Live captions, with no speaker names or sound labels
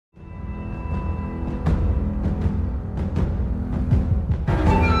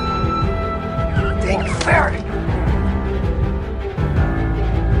Ferric!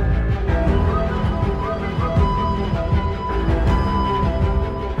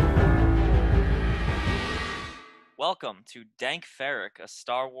 Welcome to Dank Ferric, a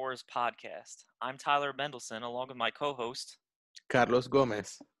Star Wars podcast. I'm Tyler Mendelson, along with my co-host, Carlos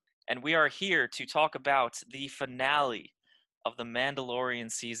Gomez. and we are here to talk about the finale of The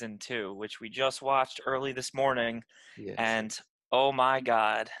Mandalorian Season 2, which we just watched early this morning, Yes. and oh my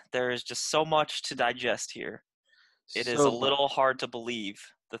god, there is just so much to digest here. It is So a little hard to believe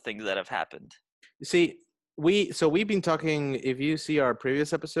the things that have happened. You see, we've been talking. If you see our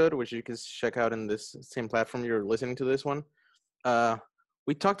previous episode, which you can check out in this same platform you're listening to this one,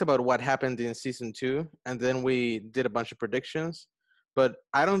 we talked about what happened in season 2, and then we did a bunch of predictions. But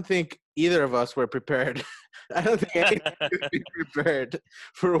I don't think either of us were prepared. I don't think anyone could be prepared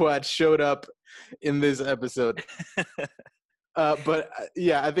for what showed up in this episode. But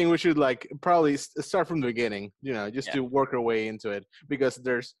yeah, I think we should probably start from the beginning, just to work our way into it, because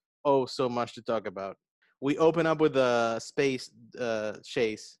there's so much to talk about. We open up with a space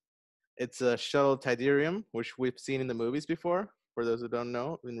chase. It's a shuttle Tidarium, which we've seen in the movies before, for those who don't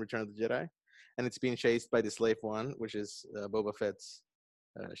know, in Return of the Jedi. And it's being chased by the Slave One, which is Boba Fett's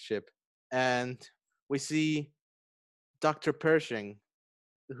ship. And we see Dr. Pershing,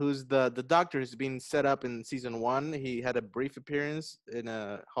 who's the doctor who's been set up in season 1. He had a brief appearance in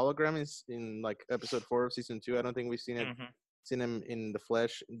a hologram in like episode 4 of season 2. I don't think we've seen him in the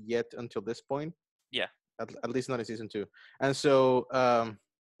flesh yet until this point. Yeah, at least not in season 2. And so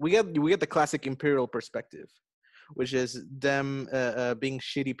we get the classic Imperial perspective, which is them being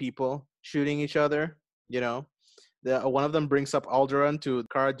shitty people shooting each other. One of them brings up Alderaan to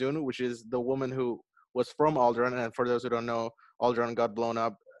Cara Dune, which is the woman who was from Alderaan, and for those who don't know, Alderaan got blown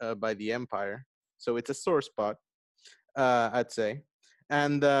up by the Empire, so it's a sore spot, I'd say.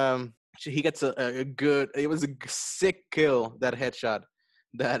 And he gets a good. It was a sick kill, that headshot,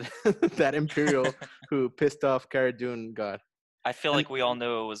 that that Imperial who pissed off Cara Dune got. I feel like we all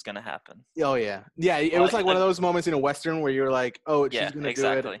knew it was going to happen. Oh yeah. It was like one of those moments in a Western where you're like, oh, she's gonna do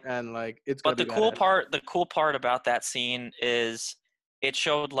it, and like it's gonna be badass. The cool part about that scene is it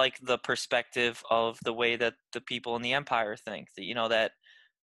showed like the perspective of the way that the people in the Empire think, that that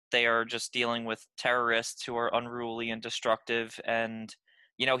they are just dealing with terrorists who are unruly and destructive, and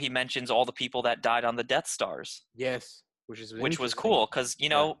he mentions all the people that died on the Death Stars. Yes, which was cool, because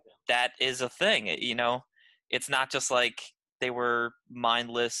that is a thing. It's not just like they were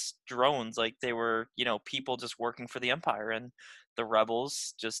mindless drones, like they were people just working for the Empire, and the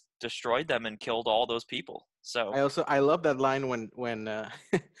rebels just destroyed them and killed all those people. So I love that line when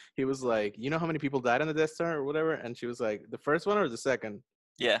he was like, how many people died on the Death Star or whatever, and she was like, the first one or the second?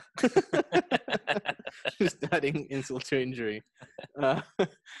 Yeah. Just adding insult to injury.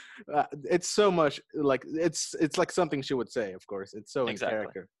 It's so much like it's like something she would say, of course. It's so in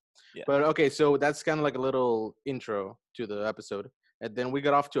character. Yeah. But okay, so that's kind of like a little intro to the episode, and then we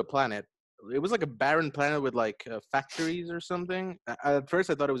got off to a planet. It was like a barren planet with like factories or something. At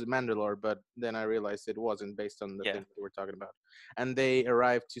first I thought it was Mandalore, but then I realized it wasn't, based on the thing that we're talking about. And they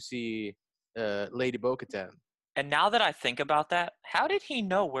arrived to see Lady Bo-Katan. And now that I think about that, how did he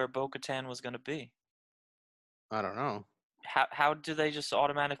know where Bo-Katan was going to be? I don't know. How do they just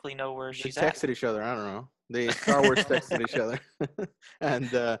automatically know where she's at? They texted each other. I don't know. They Star Wars texted each other.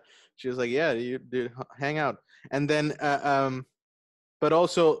 And she was like, yeah, you dude, hang out. And then, but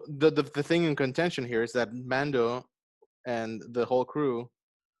also the thing in contention here is that Mando and the whole crew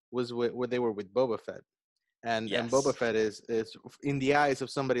they were with Boba Fett. And Boba Fett is in the eyes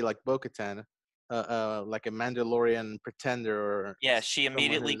of somebody like Bo-Katan, like a Mandalorian pretender. She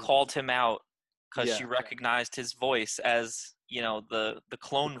immediately called him out because she recognized his voice as the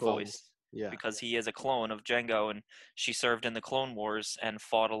clone voice, because he is a clone of Jango, and she served in the Clone Wars and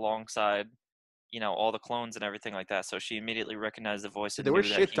fought alongside all the clones and everything like that. So she immediately recognized the voice. And they were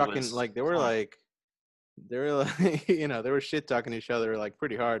shit talking, they were shit talking each other like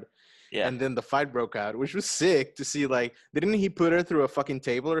pretty hard. Yeah. And then the fight broke out, which was sick to see. Like, didn't he put her through a fucking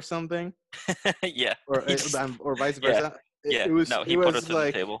table or something? Yeah. Or vice versa. Yeah. He put her through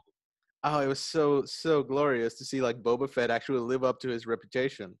the table. Oh, it was so glorious to see like Boba Fett actually live up to his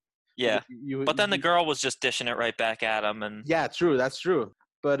reputation. Yeah. But then the girl was just dishing it right back at him, and that's true.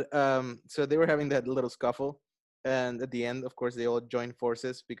 But so they were having that little scuffle, and at the end, of course, they all joined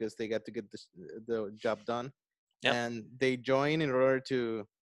forces because they got to get the job done. Yep. And they join in order to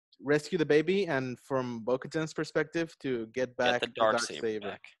rescue the baby, and from Bo-Katan's perspective, to get back the Darksaber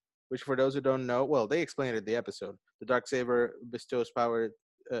back. Which, for those who don't know, well, they explained it in the episode. The Darksaber bestows power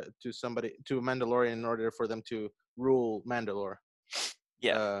to a Mandalorian in order for them to rule Mandalore.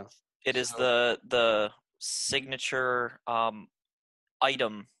 Yeah. It is So the signature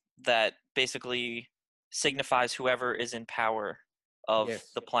item that basically signifies whoever is in power of yes,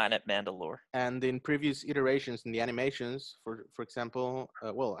 the planet Mandalore. and in previous iterations in the animations, for example,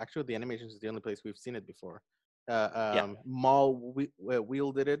 well, actually, the animations is the only place we've seen it before. Yeah. Maul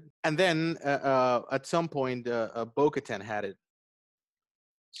wielded it, and then at some point, Bo-Katan had it.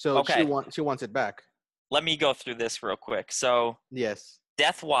 So Okay. she wants it back. Let me go through this real quick. So Yes,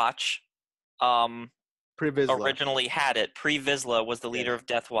 Death Watch um, Pre-Vizsla. originally had it. Pre Vizsla was the leader Yes, of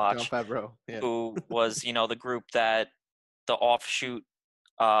Death John Watch, Favreau. Yeah, who was, the group that the offshoot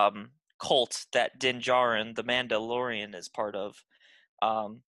cult that Din Djarin, the Mandalorian, is part of.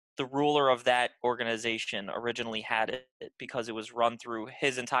 Um, the ruler of that organization originally had it because it was run through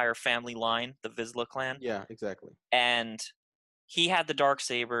his entire family line, the Vizsla clan, yeah, exactly. and he had the dark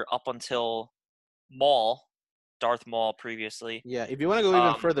saber up until Maul, Darth Maul previously, Yeah, if you want to go even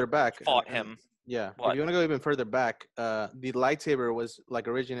um, further back, fought and him. yeah, if What? you want to go even further back, the lightsaber was like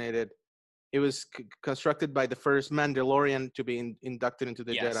originated. It was constructed by the first Mandalorian to be inducted into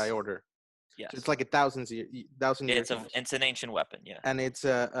the Jedi Yes, Order. So it's yes. like thousand years old, It's an ancient weapon. Yeah. and it's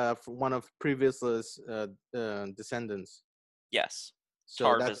one of previous descendants. Yes. So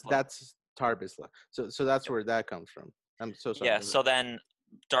Tar Vizsla. that's Tarbisla. So that's Yep. where that comes from. I'm so sorry. Yeah. Go ahead. So then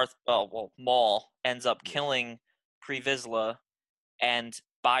Maul ends up Yes. killing Pre Vizsla, and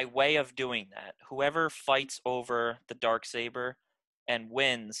by way of doing that, whoever fights over the dark saber and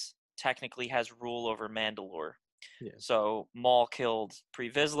wins technically has rule over Mandalore. Yes. So Maul killed Pre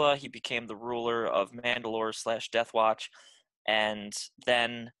Vizsla. He became the ruler of Mandalore slash Death Watch, and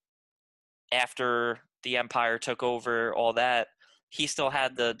then after the Empire took over all that, he still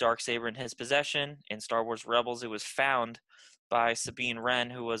had the dark saber in his possession. In Star Wars Rebels, it was found by Sabine Wren,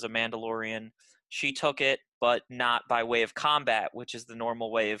 who was a Mandalorian. She took it, but not by way of combat, which is the normal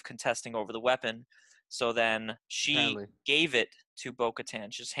way of contesting over the weapon. So then she Apparently. gave it to Bo-Katan,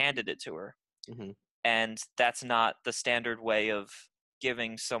 just handed it to her, Hmm. and that's not the standard way of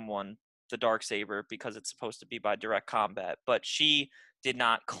giving someone the dark saber because it's supposed to be by direct combat, but she did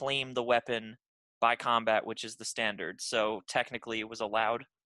not claim the weapon by combat, which is the standard, so technically it was allowed.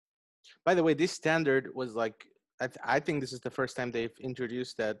 By the way, this standard was like I think this is the first time they've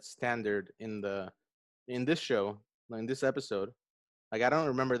introduced that standard in this show, in this episode. Like I don't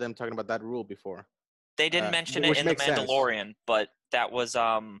remember them talking about that rule before, They didn't mention it which in the makes sense, Mandalorian, but that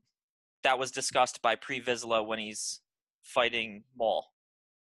was discussed by Pre Vizsla when he's fighting Maul.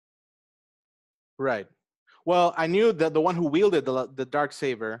 right? Well, I knew that the one who wielded the dark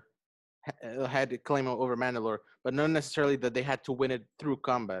saber had a claim over Mandalore, but not necessarily that they had to win it through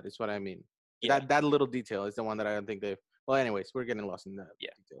combat. Is what I mean. Yeah, That little detail is the one that I don't think they've. Well, anyways, we're getting lost in the yeah,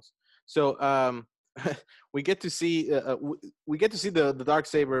 details. So we get to see we get to see the dark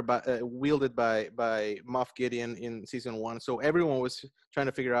saber wielded by Moff Gideon in season 1. So everyone was trying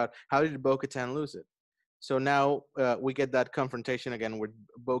to figure out how did Bo-Katan lose it. So now we get that confrontation again where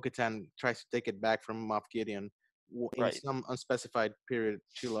Bo-Katan tries to take it back from Moff Gideon. In right, some unspecified period,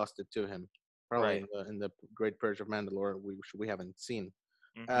 she lost it to him, probably right. in the Great Purge of Mandalore, which we haven't seen.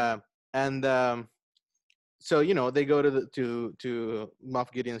 Hmm. Uh, and so they go to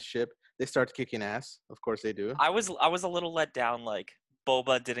Moff Gideon's ship. They start kicking ass. Of course they do. I was a little let down, like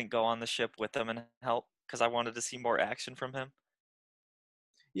Boba didn't go on the ship with them and help because I wanted to see more action from him.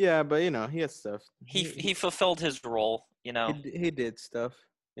 Yeah, but he has stuff. He fulfilled his role, you know. He did stuff.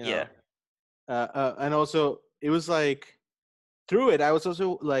 You Yeah, know, and also it was like through it. I was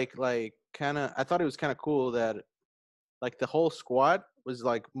also like kind of. I thought it was kind of cool that like the whole squad was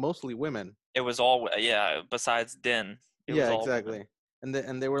like mostly women. it was all yeah. Besides Din, it was Yeah, all women. exactly.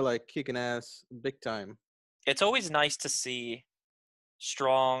 And they were like kicking ass big time. It's always nice to see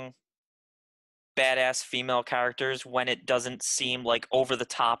strong, badass female characters when it doesn't seem like over the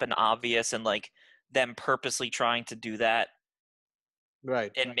top and obvious and like them purposely trying to do that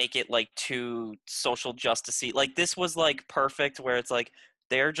Right. and make it like too social justicey. Like this was like perfect where it's like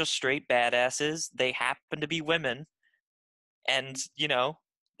they're just straight badasses. They happen to be women, and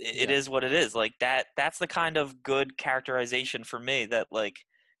it Yeah. is what it is. Like that's the kind of good characterization for me that like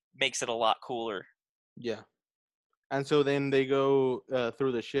makes it a lot cooler. Yeah. And so then they go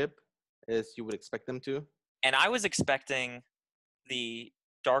through the ship as you would expect them to. And I was expecting the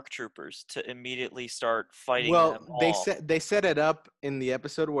dark troopers to immediately start fighting them Well, all. they set it up in the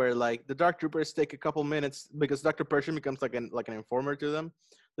episode where like the dark troopers take a couple minutes because Dr. Pershing becomes like an informer to them.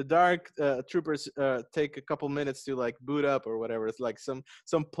 The dark troopers take a couple minutes to like boot up or whatever. It's like some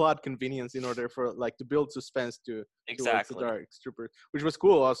plot convenience in order for like to build suspense towards the Exactly. dark troopers, which was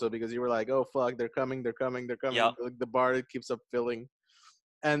cool also because you were like, oh fuck, they're coming, they're coming, they're coming. Yep. Like the bar keeps up filling.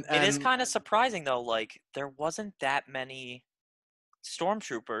 It is And kind of surprising though. Like there wasn't that many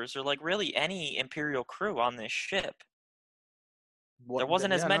stormtroopers or like really any Imperial crew on this ship. There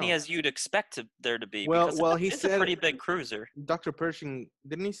wasn't as yeah, many no. as you'd expect there to be Well, because well, he it's a said pretty big cruiser. Dr. Pershing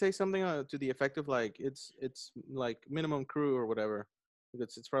didn't he say something to the effect of like it's like minimum crew or whatever?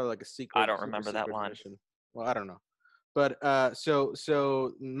 It's probably like a I secret, don't super remember that secret line. mission. Well, I don't know. But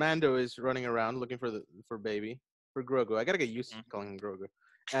so Mando is running around looking for baby for Grogu. I gotta get used to Mhm. calling him Grogu.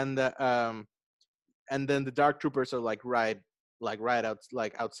 And and then the Dark Troopers are like right out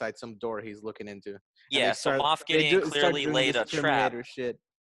like outside some door he's looking into, and Yeah, so Moff they Gideon do start clearly doing laid this a trap. Terminator shit.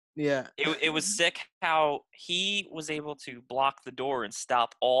 Yeah. It was sick how he was able to block the door and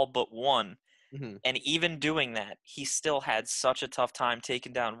stop all but one. Hmm. And even doing that, he still had such a tough time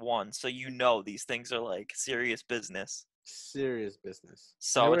taking down one. So you know these things are like serious business. Serious business. And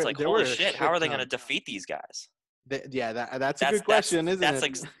So it's like, there holy were a shit, how shit are they going to ton. defeat these guys? Yeah, that's a good question, isn't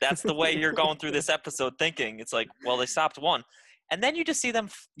it? That's the way you're going through this episode thinking. It's like, well, they stopped one, and then you just see them,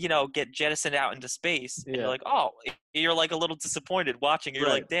 get jettisoned out into space, and you're Yeah, like, oh, you're like a little disappointed watching. You're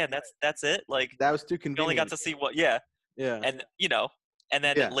right. like, damn, that's it. Like That was too we only got convenient. to see what, yeah, Yeah, and and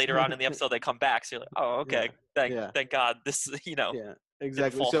then yeah, later on in the episode they come back, so you're like, oh, yeah, okay, yeah, thank God this, yeah. didn't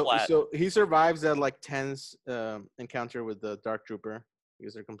Exactly. fall So flat. so he survives that like tense encounter with the Dark Trooper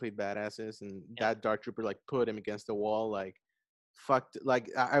because they're complete badasses, and Yep. that Dark Trooper like put him against the wall, like fucked.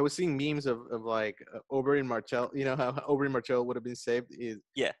 Like I was seeing memes of like Oberyn Martell. You know how Oberyn Martell would have been saved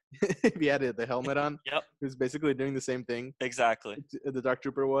Yeah. if he had the helmet on. Yep. He was basically doing the same thing Exactly. the Dark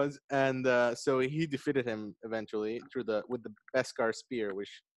Trooper was, and so he defeated him eventually with the Beskar spear, which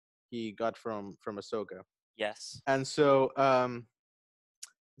he got from Ahsoka. Yes. And so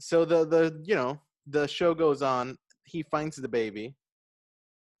the show goes on. He finds the baby.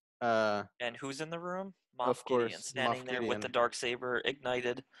 Uh, And who's in the room? Moff of Gideon, course, standing Moff there with the Gideon. dark saber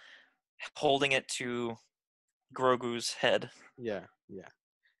ignited, holding it to Grogu's head. Yeah, yeah.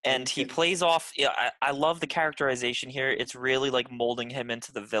 And And he plays off. Yeah, I love the characterization here. It's really like molding him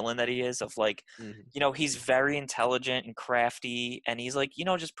into the villain that he is. Of like, mhm. he's very intelligent and crafty, and he's like,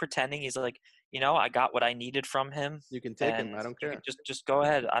 just pretending. He's like, I got what I needed from him, You can take him. and I don't you can care. just go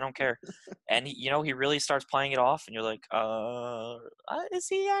ahead. I don't care. And he really starts playing it off, and you're like, is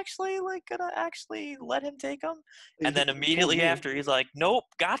he actually like gonna actually let him take him? And then He fooled immediately me. after, he's like, nope,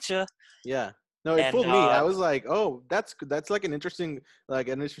 gotcha. Yeah. No, it And fooled me. I was like, "Oh, that's like an interesting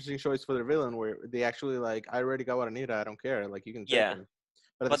choice for the villain, where they actually like, I already got what I need. I don't care. Like, you can take yeah. him."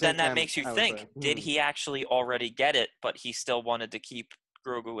 But at the But same then that time, makes you I was think, like, did he actually already get it, but he still wanted to keep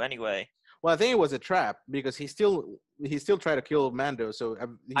Grogu anyway? Well, I think it was a trap because he still tried to kill Mando, so I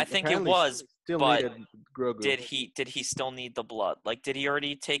he think it apparently was, still but needed Grogu. did he still need the blood? Like, did he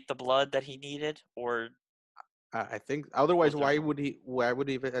already take the blood that he needed, or I think otherwise, was there? why would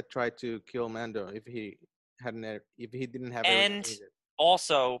he have tried to kill Mando if he didn't have everything And he needed?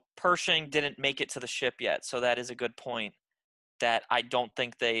 also, Pershing didn't make it to the ship yet, so that is a good point. That I don't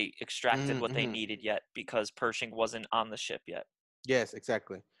think they extracted what they Mm-hmm. needed yet because Pershing wasn't on the ship yet. Yes,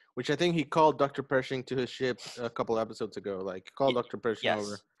 exactly. Which I think he called Dr. Pershing to his ship a couple episodes ago. Like called Y- Dr. Pershing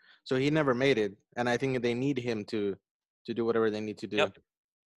over, yes. so he never made it. And I think they need him to do whatever they need to do. Yep.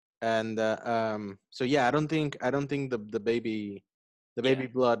 And so yeah, I don't think the Yeah. baby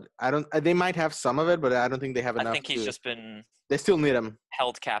blood. I don't. They might have some of it, but I don't think they have I enough think he's to. just been They still need him.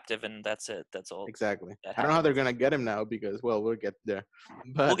 held captive, and that's it. That's all Exactly. that I don't know how they're happens. gonna get him now because, well, we'll get there.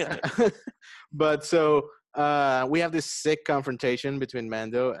 We'll But get there. but so we have this sick confrontation between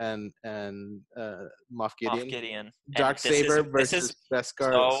Mando and Moff Moff Gideon. Gideon, and Dark this is Saber this is versus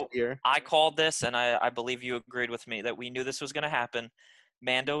Beskar so. Spear. I called this, and I believe you agreed with me that we knew this was going to happen.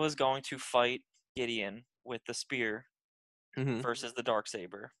 Mando was going to fight Gideon with the spear Hmm. versus the dark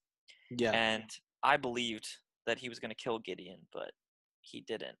saber, Yeah. and I believed that he was going to kill Gideon, but he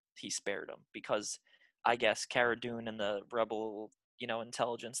didn't. He spared him because I guess Cara Dune and the rebel,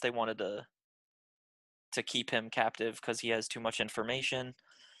 intelligence, they wanted to keep him captive because he has too much information.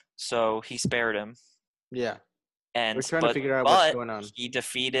 So he spared him, Yeah. We're and trying to but figure out what's but going on. he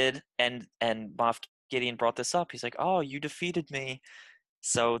defeated, and Moff Gideon brought this up. He's like, "Oh, you defeated me,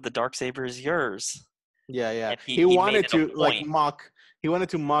 so the dark saber is yours." Yeah, yeah. And he He he made wanted it a to like point. mock. He wanted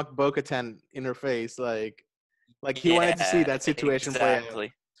to mock Bo-Katan in her face, like he wanted to see Yeah, that situation play out.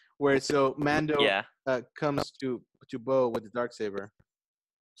 exactly. Where so Mando Yeah. comes to Bo with the dark saber.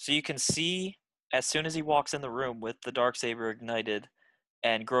 So you can see as soon as he walks in the room with the dark saber ignited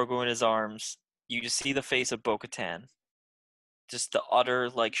and Grogu in his arms, you just see the face of Bo-Katan. Just the utter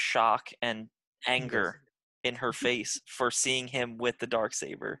like shock and Yes. anger in her face for seeing him with the dark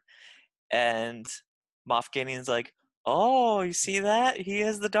saber. And Moff Gideon's like, oh, you see that? He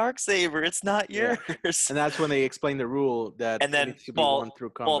has the dark saber. It's not Yeah, yours. and that's when they explain the rule that And it then, needs to be won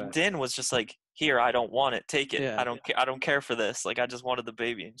through well, combat. Din was just like, "Here, I don't want it. Take it. Yeah, I don't care for this. Like, I just wanted the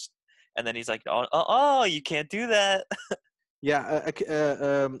baby." And then he's like, "Oh, you can't do that." yeah.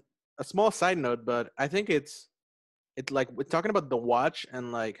 A small side note, but I think it's like we're talking about the watch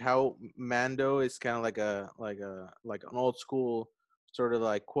and like how Mando is kind of like an old school sort of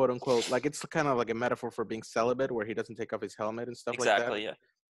like quote unquote like it's kind of like a metaphor for being celibate where he doesn't take off his helmet and stuff like that. Exactly.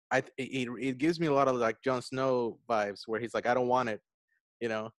 Yeah. It gives me a lot of like Jon Snow vibes where he's like I don't want it, you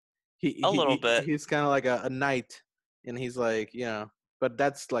know. A little bit. He's kind of like a knight, and he's like but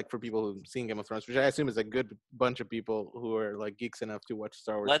that's like for people who've seen Game of Thrones, which I assume is a good bunch of people who are like geeks enough to watch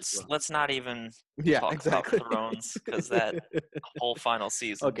Star Wars as well. Let's not even Yeah, talk about exactly. Thrones because that whole final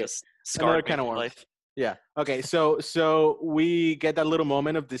season Okay, just another scarred me kind of for one. life. Yeah. Okay. So we get that little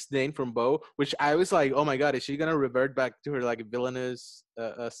moment of disdain from Bo, which I was like, oh my god, is she gonna revert back to her like villainous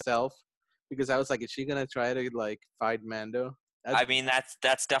self? Because I was like, is she gonna try to like fight Mando? That's I mean,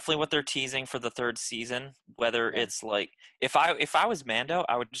 that's definitely what they're teasing for the third season. Whether yeah, it's like, if I was Mando,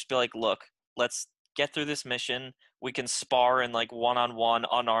 I would just be like, look, let's get through this mission. We can spar in like one-on-one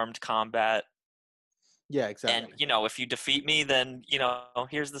unarmed combat, yeah, and exactly. if you defeat me, then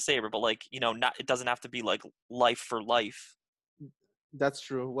here's the saber. But like, not it doesn't have to be like life for life. That's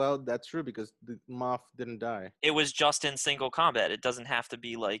true. Well, that's true because the Moff didn't die. It was just in single combat. It doesn't have to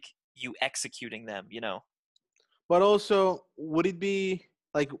be like you executing them. But also, would it be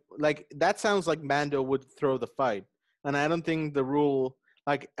like that sounds like Mando would throw the fight, and I don't think the rule.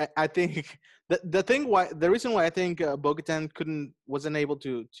 I think the reason why I think Bo-Katan wasn't able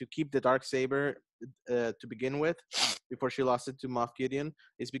to keep the dark saber to begin with before she lost it to Moff Gideon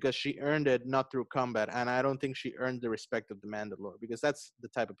is because she earned it not through combat, and I don't think she earned the respect of the Mandalore because that's the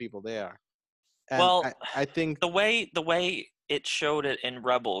type of people they are, and Well, I think the way it showed it in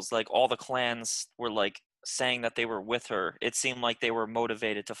Rebels, like all the clans were like saying that they were with her. It seemed like they were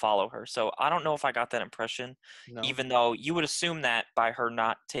motivated to follow her. So I don't know if I got that impression, no even though you would assume that by her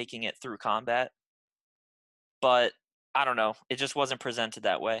not taking it through combat. But I don't know. It just wasn't presented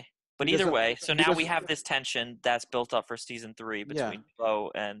that way. But because either way, so now because we have this tension that's built up for season 3 yeah between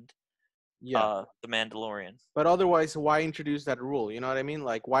Bo and yeah. the Mandalorian. But otherwise, why introduce that rule? You know what I mean?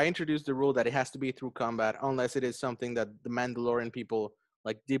 Like, why introduce the rule that it has to be through combat unless it is something that the Mandalorian people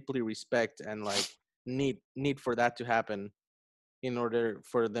like deeply respect and like need for that to happen in order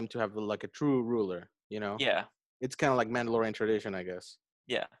for them to have like a true ruler. You know, Yeah, it's kind of like Mandalorian tradition, I guess.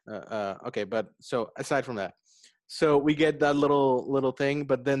 yeah. Okay, but so aside from that, so we get that little thing,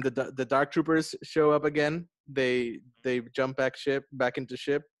 but then the dark troopers show up again. They jump back into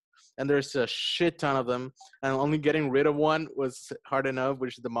ship, and there's a shit ton of them, and only getting rid of one was hard enough,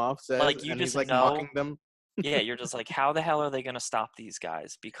 which the Moff says, Like you and he's just like know, mocking them. yeah, you're just like, how the hell are they going to stop these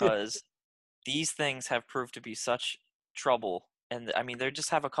guys? Because these things have proved to be such trouble. And I mean, they just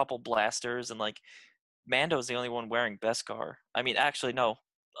have a couple blasters, and like Mando's the only one wearing Beskar. I mean, actually, no,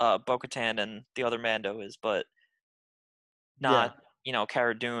 Bo-Katan and the other Mando is, but Yeah, not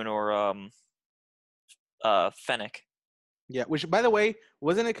Cara Dune or Fennec. yeah. Which, by the way,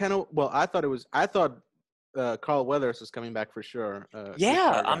 wasn't it kind of well? I thought it was. I thought Carl Weathers was coming back for sure. Chris Yeah,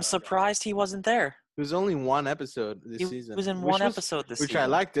 I'm Sargent. surprised he wasn't there. It was only one episode He this was season, in one episode this which I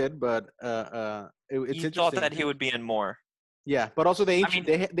season. liked it, but it's You thought interesting. that he would be in more. Yeah, but also I mean,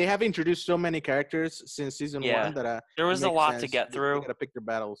 they have introduced so many characters since season yeah, one that there it was a makes lot to sense. get They through. gotta pick their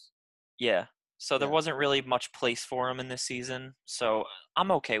battles. Yeah. So there Yeah, wasn't really much place for him in this season. So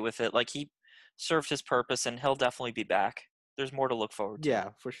I'm okay with it. Like he served his purpose and he'll definitely be back. There's more to look forward to. yeah,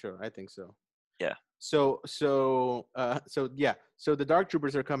 for sure. I think so. Yeah. So yeah. So the dark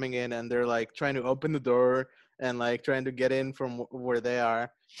troopers are coming in and they're like trying to open the door and like trying to get in from where they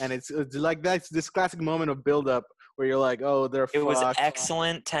are, and it's like that's this classic moment of build up where you're like, oh, they're It was fucked.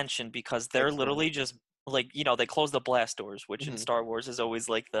 excellent tension because they're Excellent. literally just like, they close the blast doors, which in Hmm. Star Wars is always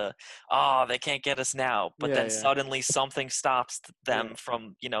like they can't get us now. But Yeah, then yeah, suddenly something stops yeah. them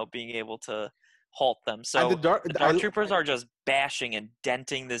from, being able to halt them. And the So dark, the Dark Troopers are just bashing and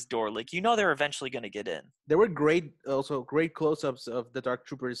denting this door. Like, they're eventually going to get in. there were great close-ups of the dark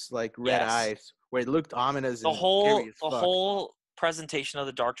troopers like red Yes. eyes where it looked ominous The and scary whole as the fuck. whole presentation of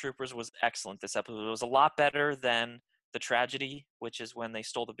the Dark Troopers was excellent this episode. It was a lot better than the tragedy, which is when they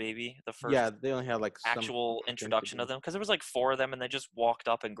stole the baby, the Yeah, first they only had like some actual thing to introduction of do. them, because there was like four of them and they just walked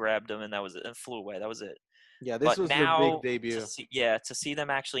up and grabbed them and that was it, and flew away. That was it. Yeah, this But was their big now debut. to see them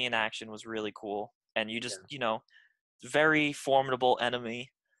actually in action was really cool. And you Yeah. just, very formidable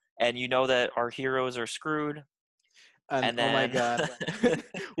enemy, and you know that our heroes are screwed. And And oh my then god,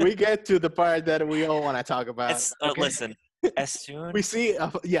 we get to the part that we all want to talk about. Okay, listen, as soon we see.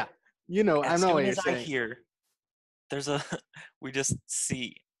 Yeah, I as know what soon you're as I saying. hear there's a we just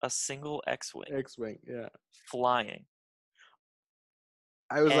see a single X-wing X-wing. Yeah, flying,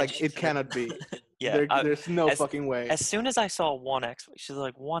 I was and like, she's it like, cannot be. yeah, There's no as fucking way. as soon as I saw one X-wing, she's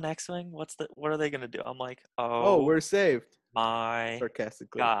like, one X-wing, what are they gonna do? I'm like, Oh, oh we're saved. my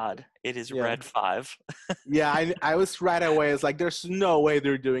Sarcastically. god, it is Yeah. Red 5. Yeah, I was right away. It's like, there's no way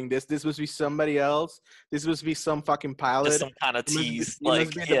they're doing this. This must be somebody else. This must be some fucking Just pilot. some kind of It must be. tease, It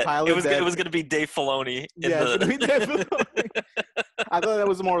must like, be the yeah, it pilot was it that. was gonna be Dave Filoni in Yeah, it's gonna the be definitely. I thought that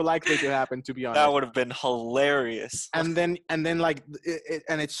was more likely to happen, to be that honest. would have been hilarious. And then like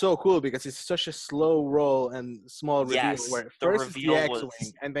and it's so cool because it's such a slow roll and small reveal Yes, where the first it's the reveal was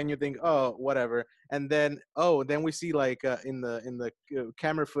X-wing and then you think, oh, whatever, and then then we see like in the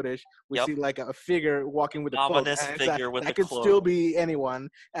camera footage we yep, see like a figure walking with a cloak, ominous and it's like figure with that the could cloak. still be anyone,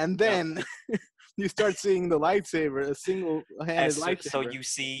 and Yep. then you start seeing the lightsaber, a single-handed So lightsaber. you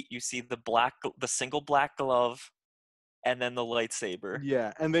see the single black glove and then the lightsaber,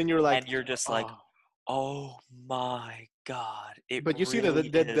 Yeah, and then you're like, and you're just like, oh. oh my god, it But you see the, really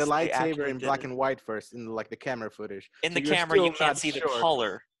the the is. They lightsaber actually in did black it. and white first in like the camera footage, In so the you're camera, you still can't not see the sure.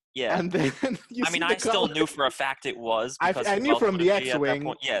 color. Yeah. And then you I see mean, the I still color. knew for a fact it was because I who knew else from would the it be at that X-wing,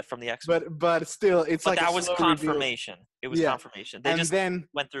 point? Yeah, from the X-wing. but still, it's But like a that was slow reveal. confirmation. It was Yeah, confirmation. They and just then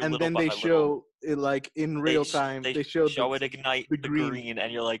went through and little then by they little. show it like in They real time. they They show show it ignite the the green. green,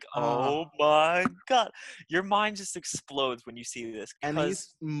 and you're like, Ah, oh my god, your mind just explodes when you see this and because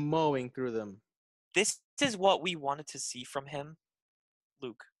he's mowing through them. this is what we wanted to see from him.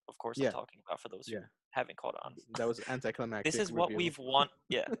 Luke, of course, I'm Yeah, talking about for those who yeah, haven't caught on. that was This anticlimactic is what reveal.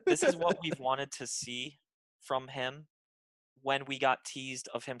 yeah, this is what we've wanted to see from him when we got teased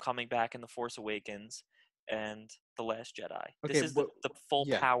of him coming back in The Force Awakens and The Last Jedi. Okay, This is but the full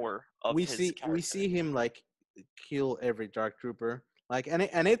yeah, power of his we character. see him like kill every dark trooper, like, and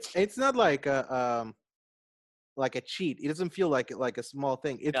it's not like a cheat. It doesn't feel like a small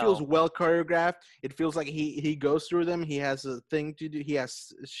thing. It feels No, well choreographed. It feels like he goes through them. He has a thing to do. He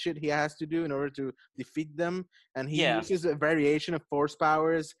has shit he has to do in order to defeat them, and he yeah, uses a variation of force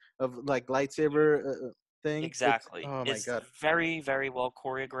powers of like lightsaber thing. It's, exactly. oh my It's god. very, very well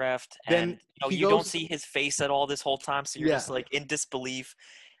choreographed, Then and he you don't goes, see his face at all this whole time, so you're yeah, just like in disbelief,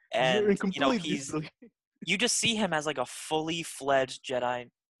 you're in and complete he's disbelief. you just see him as like a fully fledged Jedi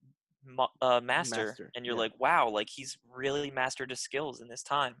master, Master, and you're yeah. like, wow, like he's really mastered his skills in this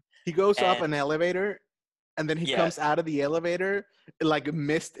time. He goes up And an elevator, and then he yeah, comes out of the elevator like a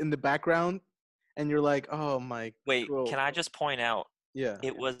mist in the background, and you're like, oh my wait, god. can I just point out Yeah.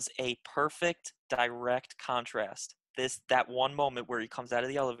 it was a perfect direct contrast. That one moment where he comes out of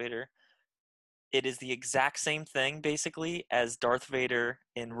the elevator, it is the exact same thing basically as Darth Vader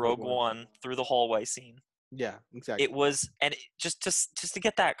in Rogue Rogue One. One through the hallway scene. Yeah, exactly. It was, and just to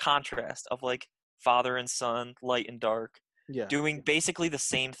get that contrast of like father and son, light and dark, Yeah. doing basically the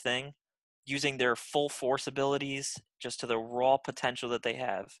same thing, using their full force abilities just to the raw potential that they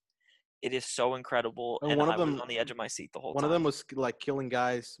have. It is so incredible, And and I was on the edge of my seat the whole one of them time. was like killing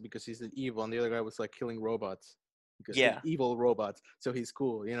guys because he's evil, and the other guy was like killing robots because Yeah, evil robots. So he's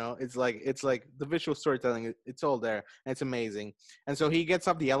cool, It's like the visual storytelling. It's all there, and it's amazing. And so he gets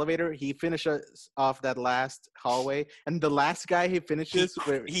off the elevator. He finishes off that last hallway, and the last guy he finishes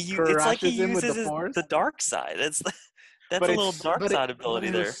where it's like he crushes him with the uses force. the dark side. That's But a little it's dark but it side but ability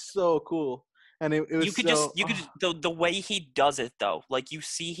it was there. so cool, and it was so. The way he does it though, like you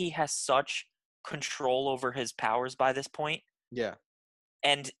see he has such control over his powers by this point, Yeah.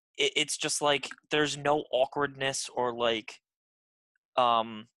 and it's just like there's no awkwardness or like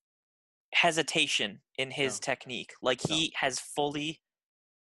um hesitation in his No. technique. Like No. he has fully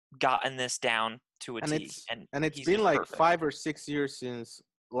gotten this down to a and T, it's and and it's he's been just like perfect. 5 or 6 years since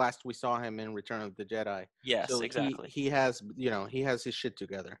last we saw him in Return of the Jedi. Yes, So he exactly. he has he has his shit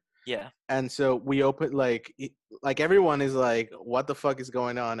together. Yeah. And so we open like everyone is like, what the fuck is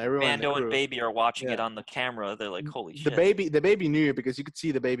going on? Everyone in the Mando and crew. Baby are watching Yeah. it on the camera. They're like, "Holy The shit!" baby knew it because you could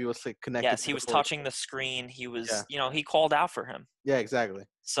see the baby was like connected Yes, to he the was force. touching the screen. He Yeah. was, he called out for him. Yeah, exactly.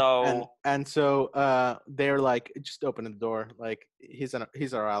 And So and so they're like, just open the door, like he's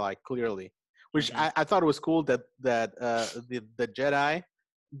our ally, clearly. Which mhm. I thought it was cool that the Jedi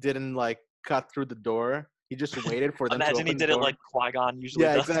didn't like cut through the door. He just waited for them to Imagine he open the did it door. like Qui-Gon usually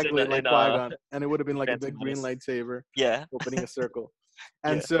Yeah, does exactly, in like Qui-Gon. And it would have been like a Phantom big green Menace. lightsaber Yeah, opening a circle.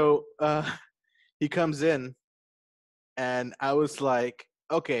 And yeah. so he comes in, and I was like,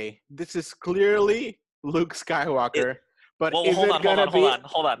 okay, this is clearly Luke It Skywalker, But Well, is hold it on, hold gonna on, hold be? on,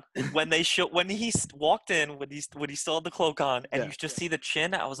 hold on. When he walked in, when he still had the cloak on, and Yeah, you just see the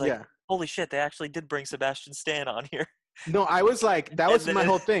chin, I was like, yeah. holy shit, they actually did bring Sebastian Stan on here. No, I was like, that And was my then,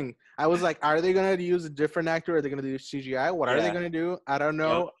 whole thing. I was like, are they gonna use a different actor? Are they gonna do CGI? What are they yeah, gonna do? I don't yep,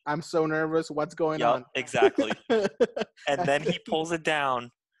 know. I'm so nervous. What's going yep, on? exactly. And then he pulls it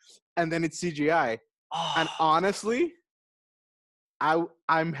down. And then it's CGI. And Oh, honestly,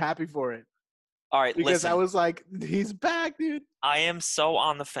 I'm happy for it all right, because I listen, was like, he's back, dude. I am so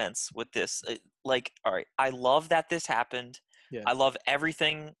on the fence with this. Like, all right, I love that this happened. Yeah, I love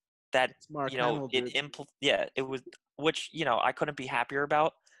everything that, it's Mark Hamill, dude. yeah, it was, which, I couldn't be happier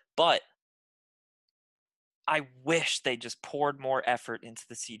about. But I wish they just poured more effort into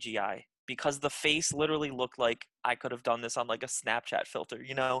the CGI because the face literally looked like I could have done this on like a Snapchat filter, I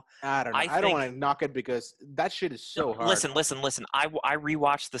don't know. I I don't want think to knock it because that shit is no, so hard. listen. I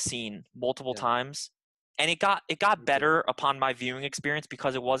rewatched the scene multiple Yeah, times, and it got me too. better upon my viewing experience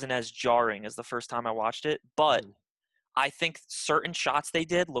because it wasn't as jarring as the first time I watched it. But Hmm. I think certain shots they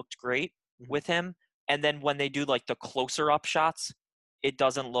did looked great Hmm. with him, and then when they do like the closer up shots, it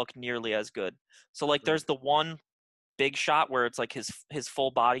doesn't look nearly as good. So like Right. there's the one big shot where it's like his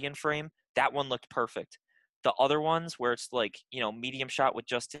full body in frame. That one looked perfect. The other ones where it's like medium shot with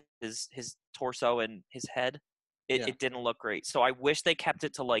just his torso and his head, it, Yeah. it didn't look great. So I wish they kept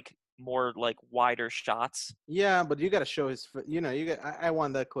it to like more like wider shots. Yeah, but you gotta show his. You got. I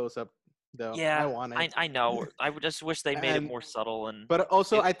want that close up, though. I Yeah, want it. I know. I would just wish they made it And more subtle and but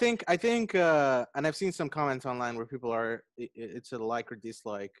also, it. I think, and I've seen some comments online where people are, it's a like or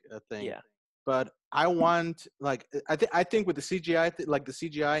dislike thing. Yeah, But I want like I think with the CGI, like the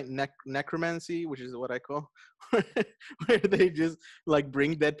CGI necromancy, which is what I call, where they just like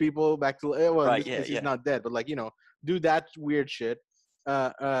bring dead people back to well, in right. this Yeah, case he's yeah, not dead, but like do that weird shit.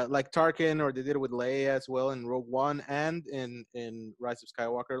 Like Tarkin, or they did it with Leia as well in Rogue One and in Rise of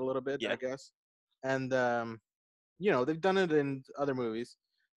Skywalker a little bit, I yeah, guess. And they've done it in other movies,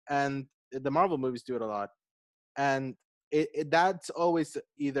 and the Marvel movies do it a lot. And that's always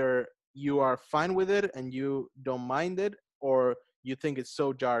either you are fine with it and you don't mind it, or you think it's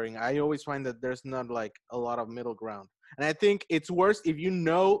so jarring. I always find that there's not like a lot of middle ground. And I think it's worse if you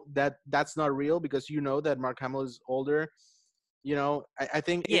know that that's not real, because you know that Mark Hamill is older. I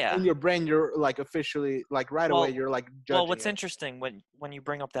think in yeah. your brain you're like officially, like right away, Well, you're like well, judging what's it. interesting when you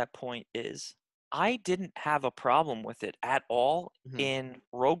bring up that point is I didn't have a problem with it at all Hmm. in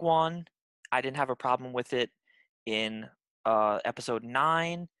Rogue One. I didn't have a problem with it in episode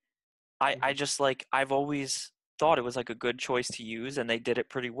 9. I Hmm. just like I've always thought it was like a good choice to use and they did it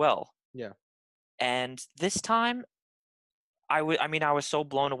pretty well. Yeah, And this time I mean I was so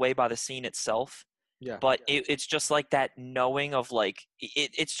blown away by the scene itself, yeah, but it's just like that knowing of like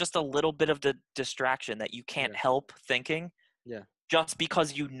it's just a little bit of the distraction that you can't yeah, help thinking yeah. just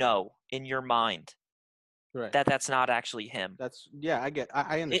because you know in your mind Right. that that's not actually him. That's yeah. I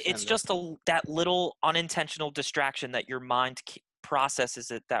It's understand that. just that little unintentional distraction that your mind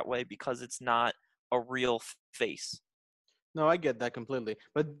processes it that way because it's not a real face. No, I get that completely.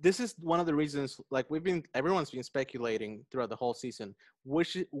 But this is one of the reasons, like everyone's been speculating throughout the whole season,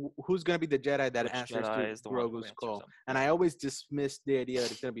 who's going to be the Jedi that Which answers to Jedi is the one who Grogu's answers call. them? And Yeah, I always dismissed the idea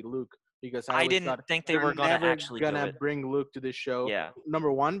that it's going to be Luke, because I I always didn't thought think they they're were gonna never actually going do to it. bring Luke to this show. Yeah,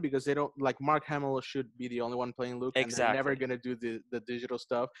 Number one, because they don't, like, Mark Hamill should be the only one playing Luke, and they're never exactly. going to do the digital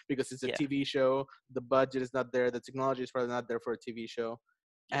stuff because it's a Yeah, TV show. The budget is not there. The technology is probably not there for a TV show.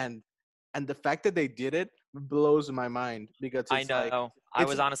 yeah. And and the fact that they did it blows my mind, because I it's like know. I it's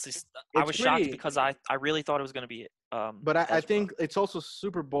was honestly, I it's was shocked pretty, because I really thought it was gonna be but I Ezra. think it's also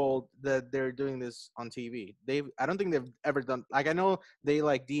super bold that they're doing this on TV. I don't think they've ever done, like, I know they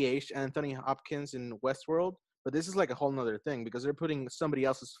like DH Anthony Hopkins in Westworld, but this is like a whole nother thing, because they're putting somebody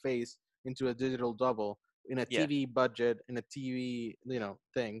else's face into a digital double in a Yeah, TV budget, in a TV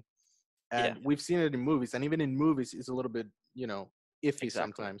thing. yeah, And we've seen it in movies, and even in movies it's a little bit iffy exactly.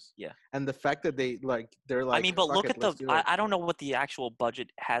 sometimes. Yeah. And the fact that they're I like, mean, but fuck look it, at let's the. do I, it. I don't know what the actual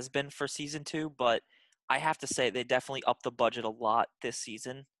budget has been for season 2, but I have to say they definitely upped the budget a lot this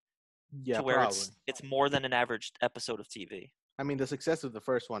season Yeah, to where probably. it's more than an average episode of TV. I mean, the success of the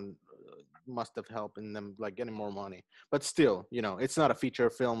first one must have helped in them like getting more money. But still, it's not a feature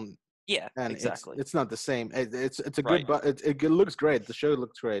film, Yeah, and it's exactly. it's not the same. It's a Right. good, but it looks great. The show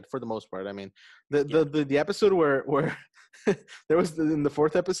looks great for the most part. I mean, the Yeah. the the episode where there was in the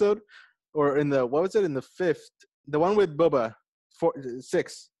fourth episode, or in the, what was it, in the fifth, the one with Boba,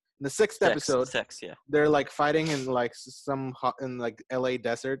 six, in the sixth Six, episode, six. Yeah. they're like fighting in like some hot in like LA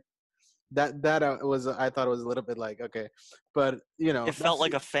desert. that was I thought it was a little bit like okay, but you know It felt that's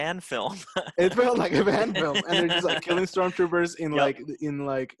like a fan film. it felt like a fan film, and they're just like killing stormtroopers in Yep. like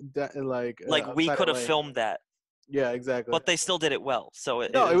We outside could have LA. filmed that, Yeah, exactly. but they still did it well. So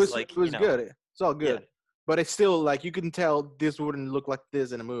No, it was like, it was good. It's all yeah. good, but it's still like you can tell this wouldn't look like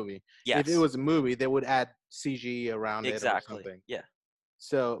this in a movie. If it Yes. was a movie, they would add CG around it or Exactly. something. Yeah.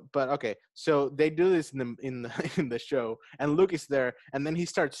 So, but okay, so they do this in the in the show, and Luke is there, and then he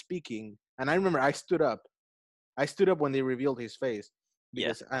starts speaking, and I remember I stood up. I stood up when they revealed his face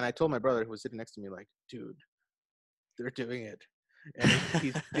Yeah. and I told my brother who was sitting next to me, like, dude, they're doing it, and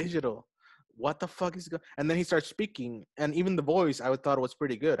he's digital. What the fuck is going? And then he starts speaking, and even the voice I thought was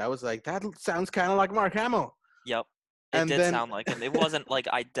pretty good. I was like, that sounds kind of like Mark Hamill. Yep. It And did then sound like him. It wasn't like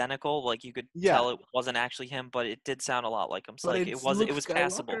identical, like you could yeah, tell it wasn't actually him, but it did sound a lot like him. So but like it's it Luke was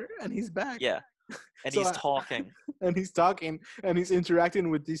passable. Skywalker, and he's back. Yeah. And So he's talking. and he's talking, and he's interacting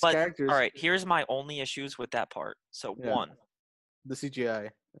with these But all characters. right, here's my only issues with that part. So Yeah, one, the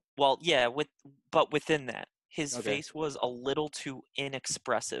CGI. well, yeah, but within that, his Okay, face was a little too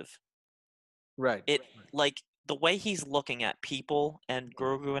inexpressive. right. It like the way he's looking at people and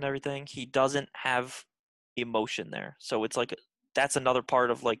Grogu and everything, he doesn't have emotion there. So it's like that's another part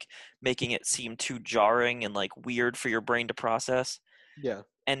of like making it seem too jarring and like weird for your brain to process. Yeah,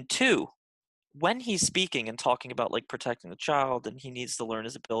 And two, when he's speaking and talking about like protecting the child and he needs to learn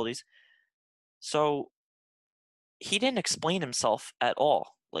his abilities, so he didn't explain himself at all.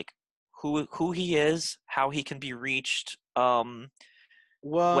 Like who he is, how he can be reached,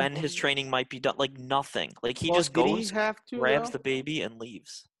 well, when his training might be done, like nothing. Like he well, just did he goes, have to grabs though? the baby and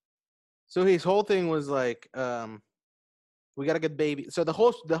leaves. So his whole thing was like, we gotta get baby. So the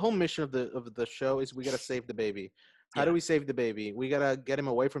whole mission of the show is we gotta save the baby. How do Yeah. we save the baby? We gotta get him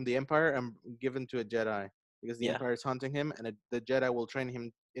away from the Empire and give him to a Jedi because the Yeah. Empire is hunting him, and the Jedi will train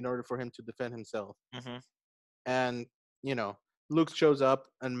him in order for him to defend himself. Mhm. And you know, Luke shows up,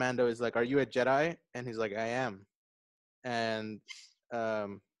 and Mando is like, "Are you a Jedi?" And he's like, "I am." And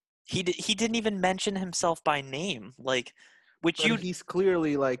um, He didn't even mention himself by name, like, which but you he's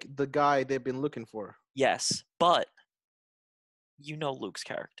clearly like the guy they've been looking for. yes, but you know Luke's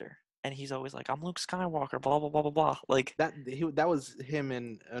character, and he's always like, "I'm Luke Skywalker," blah blah blah blah blah. Like That was him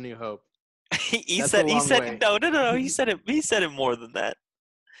in A New Hope. he That's a said, long way. no no no no. He said it more than that.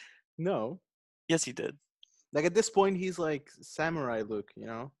 No, Yes, he did. like at this point, he's like samurai Luke. You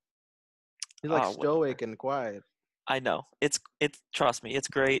know, he's like Whatever. stoic and quiet. I know. It's trust me, it's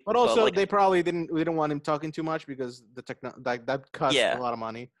great, But but also, like they probably didn't. We didn't want him talking too much because like that cost a yeah, lot of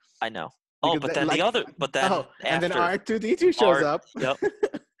money. I know. Oh, Because but then like but oh, then and then after R2D2 shows art, up, yep,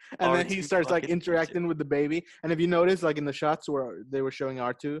 and then he R2 starts like fucking D2. interacting with the baby. And if you notice, like in the shots where they were showing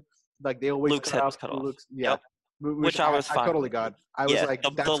R2, like they always Luke's cut head was off cut off. Luke's. Yeah, Yep, which which I was I fine totally with. got. I was Yeah, like,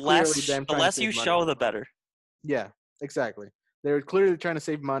 that's clearly them the trying to less save you money. show, the better. Yeah, exactly. They're clearly trying to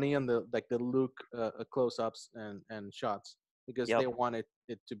save money on the Luke close-ups and shots because Yep, they want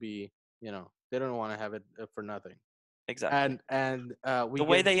it to be, you know, they don't want to have it for nothing. exactly. And we The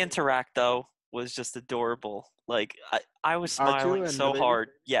way get they interact though was just adorable. Like I was R2 smiling and the so baby. hard.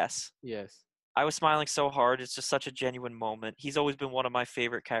 Yes. Yes, I was smiling so hard. It's just such a genuine moment. He's always been one of my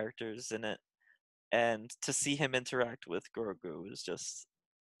favorite characters in it. And to see him interact with Grogu is just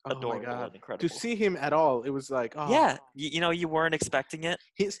oh my adorable god, and to incredible. see him at all, it was like, oh, Yeah, you know, you weren't expecting it.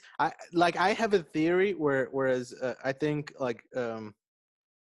 he's I have a theory whereas I think like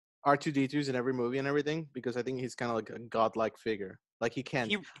R2D2's in every movie and everything because I think he's kind of like a godlike figure. Like he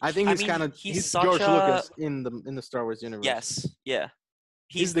can't. I think I he's mean, kind of he's he's such George a Lucas in the Star Wars universe. yes, yeah.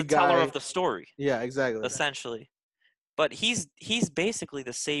 He's He's the the teller guy. of the story, Yeah, exactly. essentially. But he's basically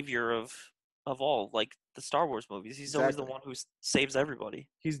the savior of all like the Star Wars movies. He's always the Exactly. one who saves everybody.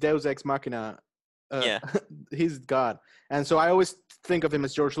 He's Deus Ex Machina. Uh, Yeah, he's God, and so I always think of him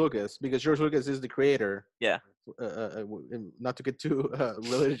as George Lucas because George Lucas is the creator. yeah, Not to get too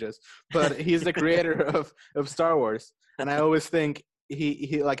religious, but he's the creator of Star Wars, and I always think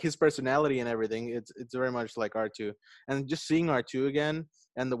he like his personality and everything. It's very much like R2, and just seeing R2 again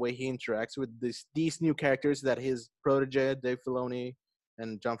and the way he interacts with these new characters that his protege Dave Filoni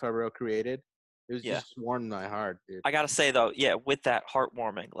and John Favreau created, it was yeah. just warmed my heart, dude. I gotta say though, yeah, with that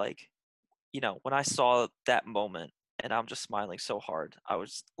heartwarming, like you know, when I saw that moment and I'm just smiling so hard, I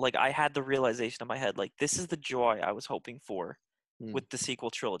was like, I had the realization in my head, like, this is the joy I was hoping for Hmm. with the sequel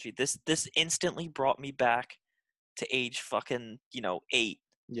trilogy. This instantly brought me back to age fucking, 8,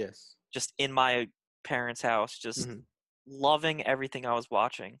 Yes. just in my parents' house, just Hmm. loving everything I was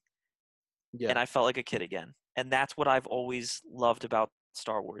watching. Yeah. And I felt like a kid again. And that's what I've always loved about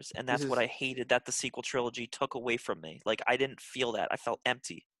Star Wars. And This that's what is I hated that the sequel trilogy took away from me. Like, I didn't feel that. I felt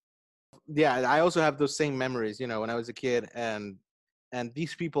empty. Yeah, I also have those same memories, when I was a kid, and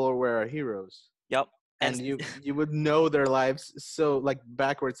these people were our heroes, Yep. And and you would know their lives so like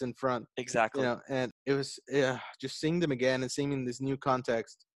backwards and front, exactly. and it was just seeing them again and seeing in this new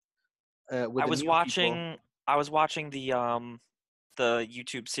context with I the was new people. watching I was watching the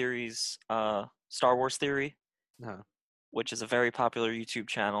YouTube series Star Wars Theory, uh which is a very popular YouTube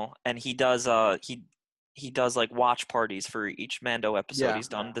channel, and he does like watch parties for each Mando episode Yeah, he's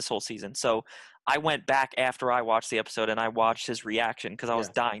done this whole season. So I went back after I watched the episode and I watched his reaction because I was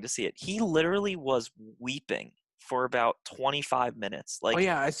yeah. dying to see it. He literally was weeping for about 25 minutes. Oh Like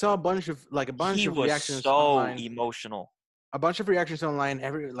yeah, I saw a bunch he of was reactions so online. emotional. A bunch of reactions online.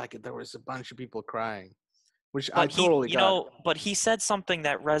 Every like there was a bunch of people crying, which I But totally got. but he said something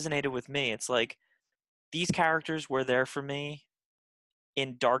that resonated with me. It's like these characters were there for me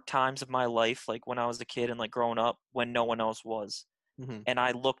in dark times of my life, like when I was a kid and like growing up when no one else was. Hmm. And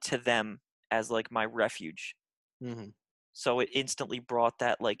I looked to them as like my refuge. Hmm. So it instantly brought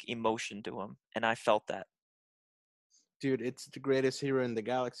that like emotion to him and I felt that. Dude, it's the greatest hero in the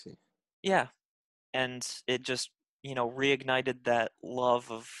galaxy. Yeah. And it just, reignited that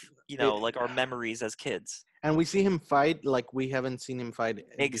love of, It, like our memories as kids. and we see him fight like we haven't seen him fight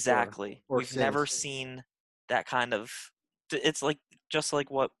before Exactly. or We've never since. seen that kind of it's like just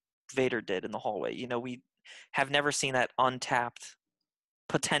like what Vader did in the hallway. We have never seen that untapped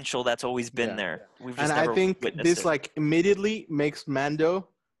potential that's always been Yeah. there. We've And just I never think witnessed this it. like immediately makes Mando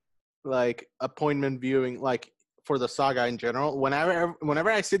like appointment viewing like for the saga in general. Whenever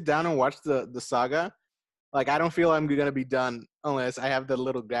I sit down and watch the saga, like I don't feel I'm gonna be done unless I have that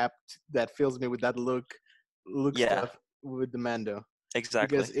little gap that fills me with that look Yeah, stuff with the Mando. Because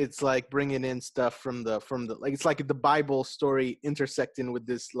exactly. it's like bringing in stuff from the like it's like the Bible story intersecting with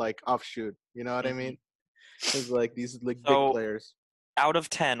this like offshoot. You know what I Hmm. mean? It's like these like big So, players. out of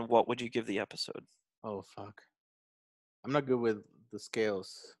 10, what would you give the episode? Oh fuck. I'm not good with the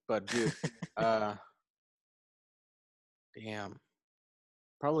scales, but dude, uh, damn,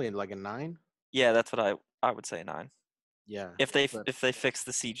 probably like a 9. Yeah, that's what I would say 9. Yeah, but If they fixed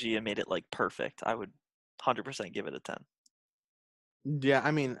the CG and made it like perfect, I would 100% give it a 10. yeah,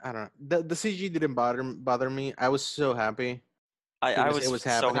 I mean, I don't know. The CG didn't bother me. I was so happy I because it was was so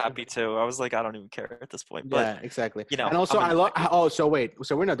happening. happy too. I was like, I don't even care at this point. But Yeah, exactly. you know, And also, I'm I in. love. Oh, so wait.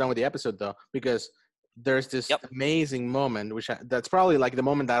 So we're not done with the episode though, because there's this Yep. amazing moment, that's probably like the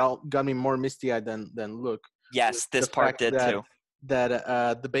moment that got me more misty eyed than Luke. Yes, The this part fact did too.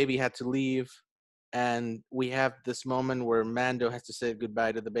 that the baby had to leave, and we have this moment where Mando has to say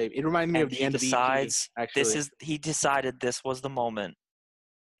goodbye to the baby. It reminded me of And the end of EP, actually. he decided this was the moment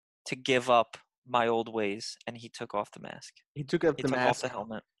to give up my old ways, and he took off the mask. He took off He the took off the mask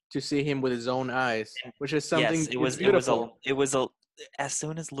helmet. to see him with his own eyes, And which is yes, something. It's beautiful. it was a as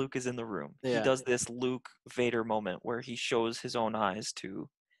soon as Luke is in the room, he Yeah, does this Luke Vader moment where he shows his own eyes to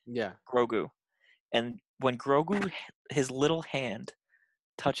yeah, Grogu. And when Grogu his little hand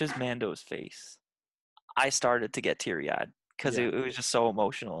touches Mando's face, I started to get teary-eyed because yeah. it was just so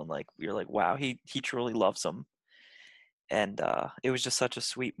emotional and like we were like, wow, he truly loves him. And it was just such a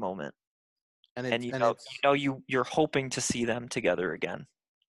sweet moment. And And it's and it's you're hoping to see them together again.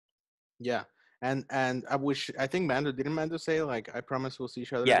 yeah. And I think Mando say like I promise we'll see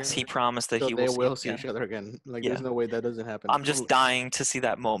each other Yes, again. he promised that So he will they see him will see each again. other again. Like there's Yeah. no way that doesn't happen. I'm just dying to see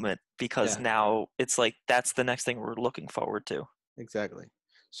that moment because Yeah, now it's like that's the next thing we're looking forward to. exactly.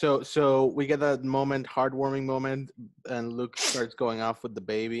 So we get that moment, heartwarming moment, and Luke starts going off with the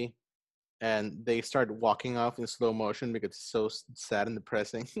baby, and they start walking off in slow motion because it's so sad and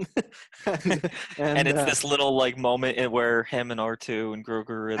depressing. and And and it's uh, this little like moment where him and R2 and Grogu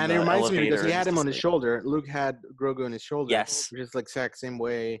are in and it the reminds me because elevator he and had it's him on just his like shoulder. Luke had Grogu on his shoulder, yes. which is like exact same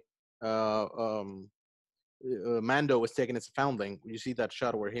way. Uh, um, Mando was taken as a foundling. You see that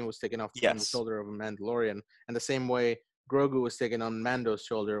shot where he was taken off on the Yes. shoulder of a Mandalorian, and the same way Grogu was taken on Mando's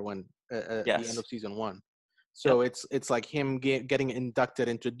shoulder when at the end Yes. of season 1. Yep. So it's like him getting inducted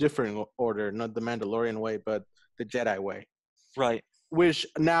into a different order, not the Mandalorian way, but the Jedi way, Right. which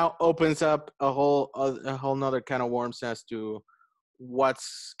now opens up a whole nother kind of worms as to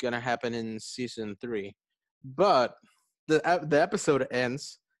what's gonna happen in season 3. But the episode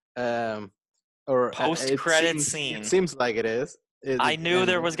ends. Or Post it credit seems scene. like it is. I knew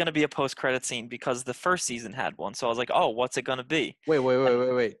there And was going to be a post credit scene because the first season had one. So I was like, "Oh, what's it going to be?" And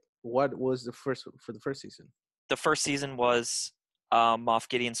wait. What was the first for the first season? the first season was Moff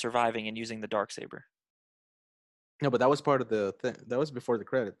Gideon surviving and using the dark saber. No, but that was part of the thing. That was before the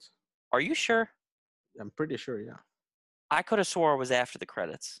credits. Are you sure? I'm pretty sure. Yeah. I could have swore it was after the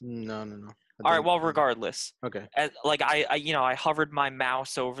credits. No, no, no. All right. Well, regardless, Okay. like I hovered my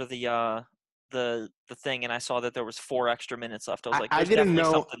mouse over the thing, and I saw that there was 4 extra minutes left. I was like, I "There's didn't definitely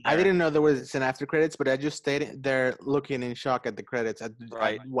know. something I there." didn't know there was an after credits, but I just stayed there looking in shock at the credits at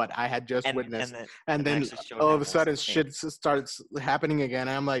Right. what I had just And witnessed, then and they then actually showed all how of a fast sudden it came. shit starts happening again.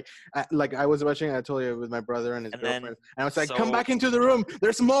 And I'm like I was watching. I told you with my brother and his And then girlfriend, and I was like, "Come so back into the room.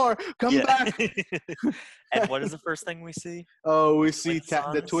 There's more. Come yeah. back." And what is the first thing we see? Oh, we The see twin the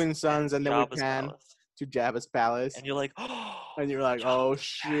sons twin and sons, and then we Jabba's pan palace. to Jabba's palace, And you're like, "Oh, and you're like, "Oh Jabba's palace.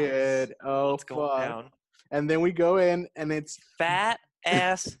 shit! Oh What's going fuck!" down?" And then we go in, and it's Fat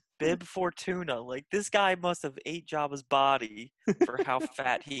ass Bib Fortuna. Like, this guy must have ate Jabba's body for how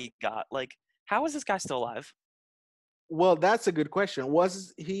fat he got. Like, how is this guy still alive? well, that's a good question.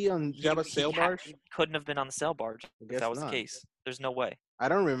 Was he on Jabba's sail barge? He couldn't have been on the sail barge I if that guess was the not. case. There's no way. I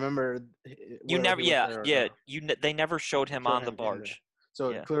don't remember You whether never, he was yeah, there or yeah. not. They never showed him Showed on the him in there, barge. so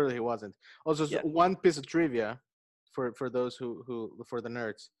Yeah, clearly he wasn't. Also, yeah. one piece of trivia for those who for the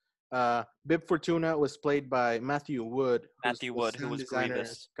nerds. Bib Fortuna was played by Matthew Wood, who's Matthew the Wood, who sound was designer at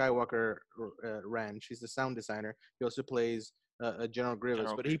Grievous, Skywalker Ranch. He's the sound designer. He also plays General Grievous,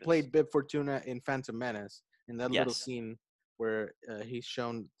 General but he Grievous. played Bib Fortuna in Phantom Menace in that little Yes, scene where he's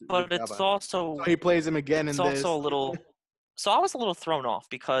shown with but Jabba. So also he plays him again it's in also this. a little. So I was a little thrown off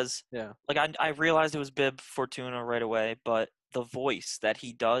because, Yeah. like, I realized it was Bib Fortuna right away, but the voice that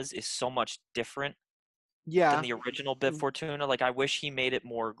he does is so much different than Yeah. the original Bib Fortuna. Like, I wish he made it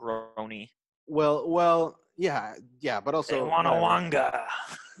more groany. Well, yeah, but They also want a whatever. wanga.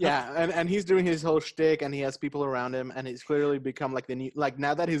 Yeah, and he's doing his whole shtick, and he has people around him, and he's clearly become like the new. Like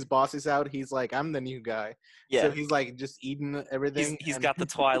now that his boss is out, he's like, I'm the new guy. So Yeah. he's like just eating everything, He's and got the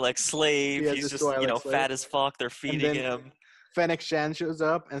Twi'lek he slave. has He's this just, Twi'lek slave, fat as fuck. They're and feeding then him. Fennec Shan shows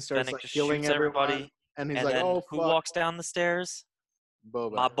up and starts Fennec like just killing shoots everyone, everybody. and he's And like, then oh who fuck, walks down the stairs?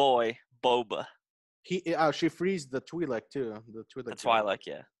 My Boba. boy, Boba. She frees the Twi'lek too, the The Twi'lek general. Twi'lek,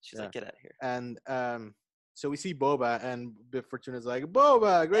 yeah. She's Yeah, like, get out of here. and so we see Boba, and Bib Fortuna's like,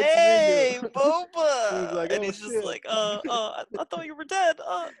 Boba, great to meet you. Hey, He's Boba! like, And oh he's just shit. like, I thought you were dead.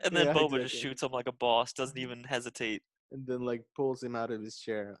 And then Yeah, Boba just exactly. shoots him like a boss, doesn't even hesitate. And then like pulls him out of his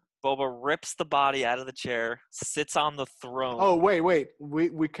chair. Boba rips the body out of the chair, sits on the Oh throne. wait,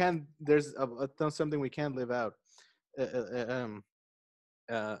 we can't. There's something we can't live out.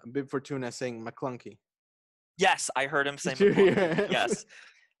 Bib Fortuna saying McClunky. Yes, I heard him say Did you McClunky. hear him? Yes.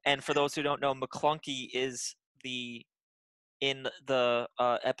 And for those who don't know, McClunky is in the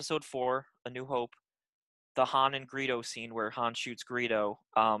episode 4, A New Hope, the Han and Greedo scene where Han shoots Greedo.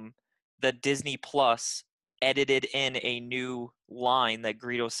 The Disney Plus edited in a new line that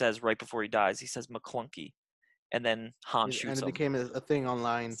Greedo says right before he dies. He says McClunky, and then Han And shoots it him. became a thing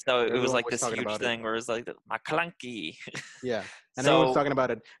online. So it was Everyone like was this talking huge about it. thing where it's like McClunky. Yeah, and everyone was So talking about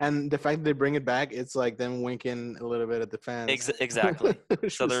it. And the fact that they bring it back, it's like them winking a little bit at the fans. exactly.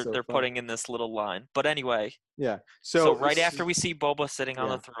 Which So was so they're funny. putting in this little line. But anyway, Yeah. so So right after we see Boba sitting on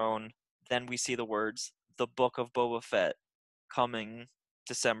the yeah, throne, then we see the words, "The Book of Boba Fett," coming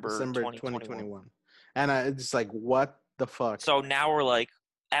December December 2021. 2021, and it's like, what the fuck? So now we're like,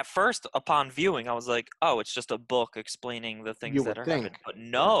 at first, upon viewing, I was like, oh, it's just a book explaining the things You that would are happening. think, But yeah,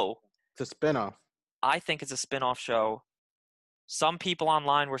 no, it's a spinoff. I think it's a spin-off show. Some people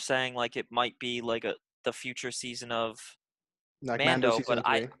online were saying like it might be like the future season of Like Mando Mando, but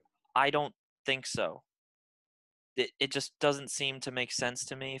season 3. I don't think so. It just doesn't seem to make sense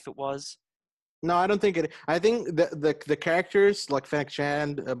to me if it was. No, I don't think it. I think the characters like Fennec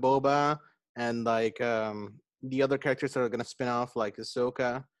Shand, Boba, and like the other characters that are gonna spin off like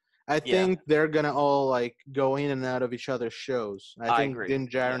Ahsoka. I Yeah, think they're gonna all like go in and out of each other's shows. I I think agree. Din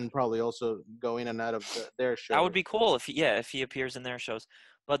Yeah. Djarin probably also go in and out of their That would shows. be cool if he appears in their shows.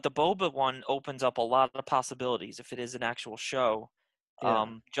 But the Boba one opens up a lot of possibilities if it is an actual show. Yeah.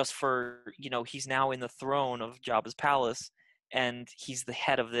 Just for he's now in the throne of Jabba's palace, and he's the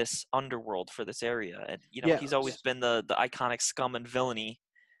head of this underworld for this area. And Yeah. he's always been the iconic scum and villainy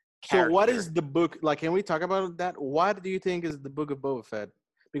So what character. is the book like? Can we talk about that? What do you think is the Book of Boba Fett?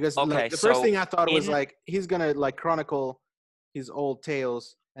 Because like Okay, the first so thing I thought was in like he's gonna like chronicle his old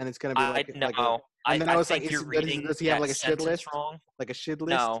tales, and it's gonna be I like a. no, And then I I was like, think you're does reading he have that like a shit sentence list, wrong. like a shit list,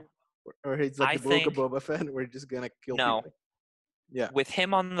 No, or he's like I the Book of think Boba Fett? We're just gonna kill no. people. Yeah. With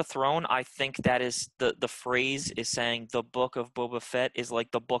him on the throne, I think that is the phrase is saying the book of Boba Fett is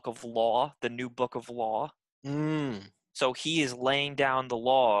like the book of law, the new book of law. Mm. So he is laying down the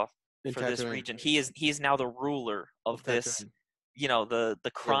law In for this Tatooine. region. He is now the ruler Of of this, Tatooine. the Yeah.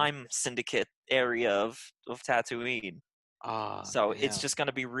 crime syndicate area of Tatooine. Ah, So it's damn. just going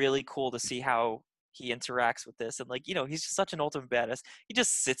to be really cool to see how he interacts with this, and like he's just such an ultimate badass. He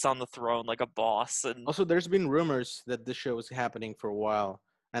just sits on the throne like a boss, and Also, there's been rumors that this show is happening for a while,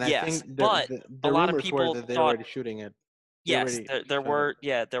 and I yes, think but a the lot of rumors were people that they're thought already shooting it. They yes, already there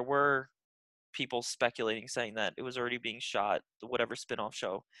shot it. were people speculating saying that it was already being shot, whatever spin-off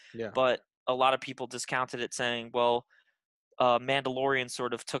show, Yeah. but a lot of people discounted it, saying, well, Mandalorian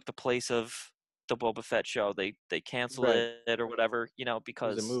sort of took the place of the Boba Fett show. They canceled Right. it or whatever, It was a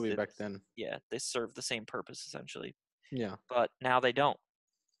because movie it, back then. yeah, they serve the same purpose essentially. Yeah. But now they don't,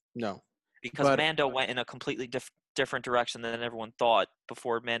 No. because But Mando went in a completely different direction than everyone thought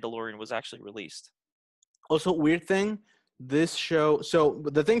before Mandalorian was actually released. also, weird thing, this show. So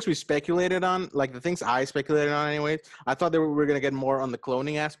the things we speculated on, like the things I speculated on, anyways, I thought we were gonna get more on the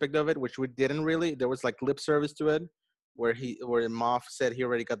cloning aspect of it, which we didn't really. There was like lip service to it, where Moff said he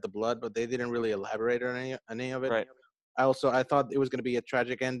already got the blood, but they didn't really elaborate on any of it. Right. I thought it was gonna be a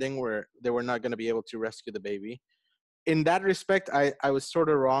tragic ending where they were not gonna be able to rescue the baby. In that respect, I was sort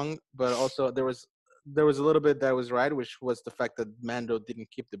of wrong, but also there was a little bit that was right, which was the fact that Mando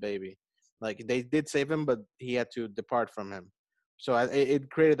didn't keep the baby. Like they did save him, but he had to depart from him. So it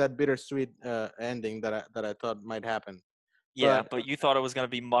created that bittersweet ending that I thought might happen. Yeah, But but you thought it was going to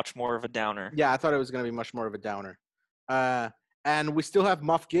be much more of a downer. yeah, I thought it was going to be much more of a downer. Uh, and we still have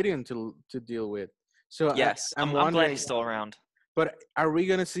Moff Gideon to deal with. So Yes, I'm I'm glad wondering. he's still around. But are we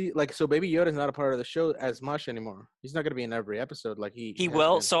gonna see like so? Baby Yoda's not a part of the show as much anymore. He's not gonna be in every episode like he He has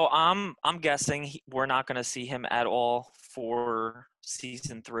will. been. So I'm guessing we're not going to see him at all for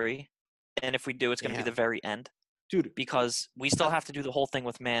season 3, and if we do, it's going to be the Damn, very end, dude, because we still how, have to do the whole thing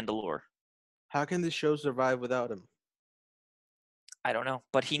with Mandalore. how can this show survive without him? I don't know,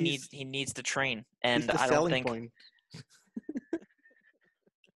 but He's he needs to train, he's and the selling point.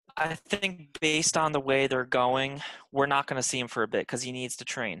 I think based on the way they're going, we're not going to see him for a bit because he needs to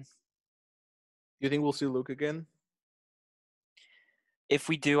train. You think we'll see Luke again? If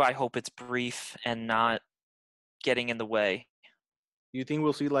we do, I hope it's brief and not getting in the way. You think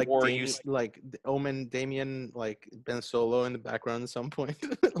we'll see like Or you, Omen Damien like Ben Solo in the background at some point,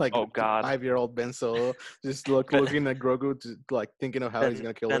 like oh God, 5-year-old Ben Solo just Ben, looking at Grogu, like thinking of how he's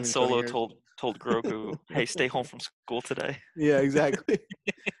gonna kill him Ben in 20 Solo years. told Grogu, "Hey, stay home from school today." Yeah, exactly.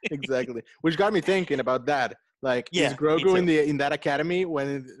 Exactly. Which got me thinking about that. Like, is Yeah, me Grogu too. in that academy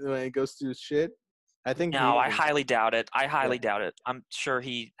when it goes to shit? I think No, he I isn't. highly doubt it. I Yeah. highly doubt it. I'm sure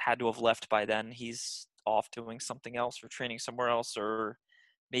he had to have left by then. He's off doing something else or training somewhere else, or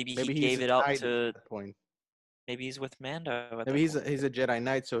maybe he Maybe he's gave a it up knight at to. that point. Maybe he's with Mando at Maybe that point. he's a Jedi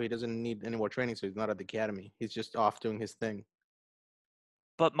Knight, so he doesn't need any more training, so he's not at the academy. He's just off doing his thing.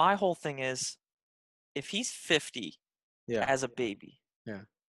 But my whole thing is, if he's 50 Yeah. as a baby, Yeah.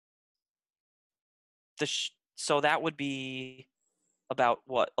 so that would be about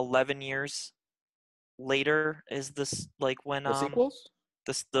what 11 years later is this, like when The sequels?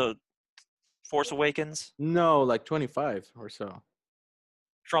 the Force Awakens No, like 25 or so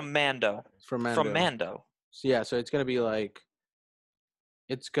from Mando from from Mando. Mando. So yeah, so it's gonna be like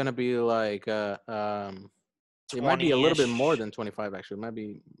it might be a little bit more 20-ish. than 25 actually. It might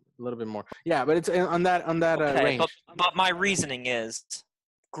be a little bit more. Yeah, but it's on that Okay, range. but my reasoning is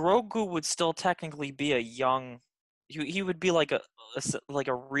Grogu would still technically be a young. He would be like like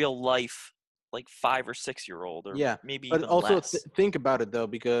a real life like 5 or 6 year old, or Yeah, maybe but even also less. think about it though,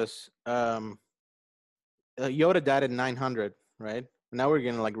 because Yoda died at 900, right? Now we're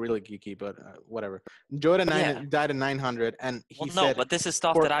getting like really geeky, but whatever. Yeah. Died at 900, and Well, he no, said, but this is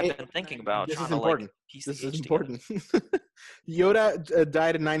stuff "For that I've it, been thinking about, this trying is to like important. piece the This is age together. important." Yoda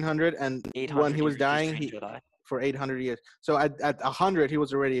died at 900, and when 800 he was years he's dying, trained he Jedi. for 800 years. So at 100, he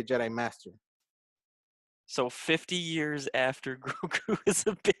was already a Jedi Master. So 50 years after Grogu is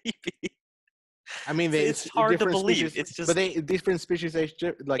a baby. I mean, It's it's hard to different believe. species, It's but just they different species age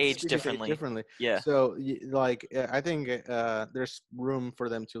age species age differently. differently. Yeah. So I think there's room for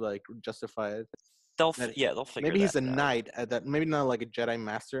them to like justify it. That They'll figure maybe that he's a out. knight at that. Maybe not like a Jedi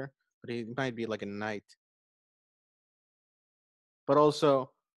Master, but he might be like a knight. But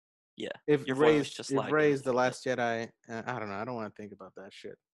also, Yeah. Your voice just If lagged there Rey's for the a bit. last Jedi, I don't know. I don't want to think about that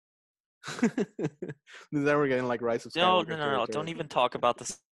shit. Then we're getting like Rise of No, Skywalker no, no, no. territory. Don't even talk about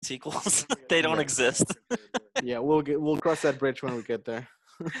the sequels. They don't Yeah, exist. yeah. We'll cross that bridge when we get there.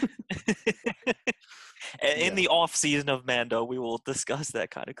 In Yeah. the off season of Mando, we will discuss that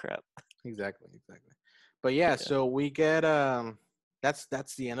kind of crap. Exactly. But yeah, Yeah. so we get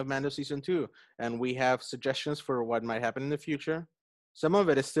that's the end of Mando season 2, and we have suggestions for what might happen in the future. Some of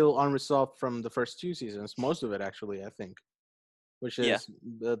it is still unresolved from the first 2 seasons. Most of it, actually, I think, which Yeah. is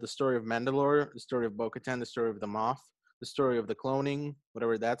the story of Mandalore, the story of Bo-Katan, the story of the Moth, the story of the cloning,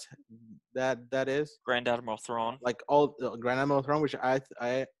 whatever that is. Grand Admiral Thrawn. Like all Grand Admiral Throne, which I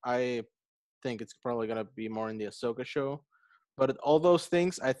think it's probably gonna be more in the Ahsoka show. But all those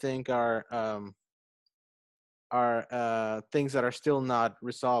things I think are things that are still not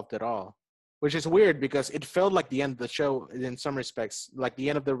resolved at all, which is weird because it felt like the end of the show in some respects, like the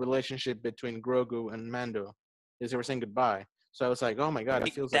end of the relationship between Grogu and Mando, as they were saying goodbye. So I was like, oh my god,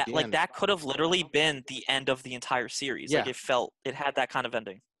 it feels like the end. That could have literally been the end of the entire series. Like Yeah, it had that kind of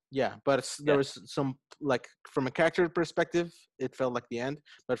ending. yeah, but there Yeah. was some, like, from a character perspective, it felt like the end,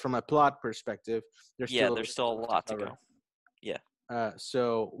 but from a plot perspective, there's Yeah, still there's still a lot to go. Yeah.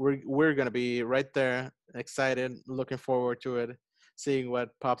 So we're gonna be right there, excited, looking forward to it, seeing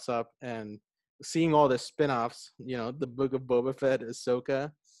what pops up, and seeing all the spin-offs. You know, the Book of Boba Fett,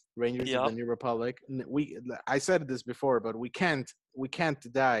 Ahsoka, Rangers of the Yep. New Republic. I said this before, but we can't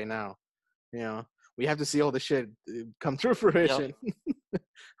die now. You know, we have to see all the shit come through Yep. fruition.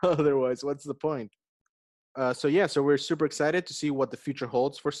 Otherwise, what's the point? So we're super excited to see what the future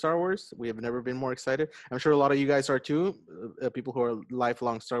holds for Star Wars. We have never been more excited. I'm sure a lot of you guys are too, people who are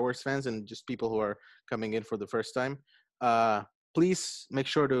lifelong Star Wars fans and just people who are coming in for the first time. Uh, Please make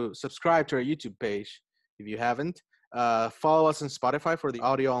sure to subscribe to our YouTube page if you haven't. Follow us on Spotify for the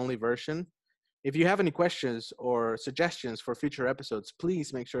audio-only version. If you have any questions or suggestions for future episodes,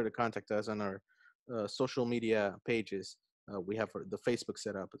 please make sure to contact us on our social media pages. We have the Facebook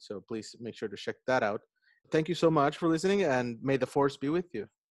set up, so please make sure to check that out. Thank you so much for listening, and may the force be with you.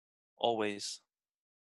 Always.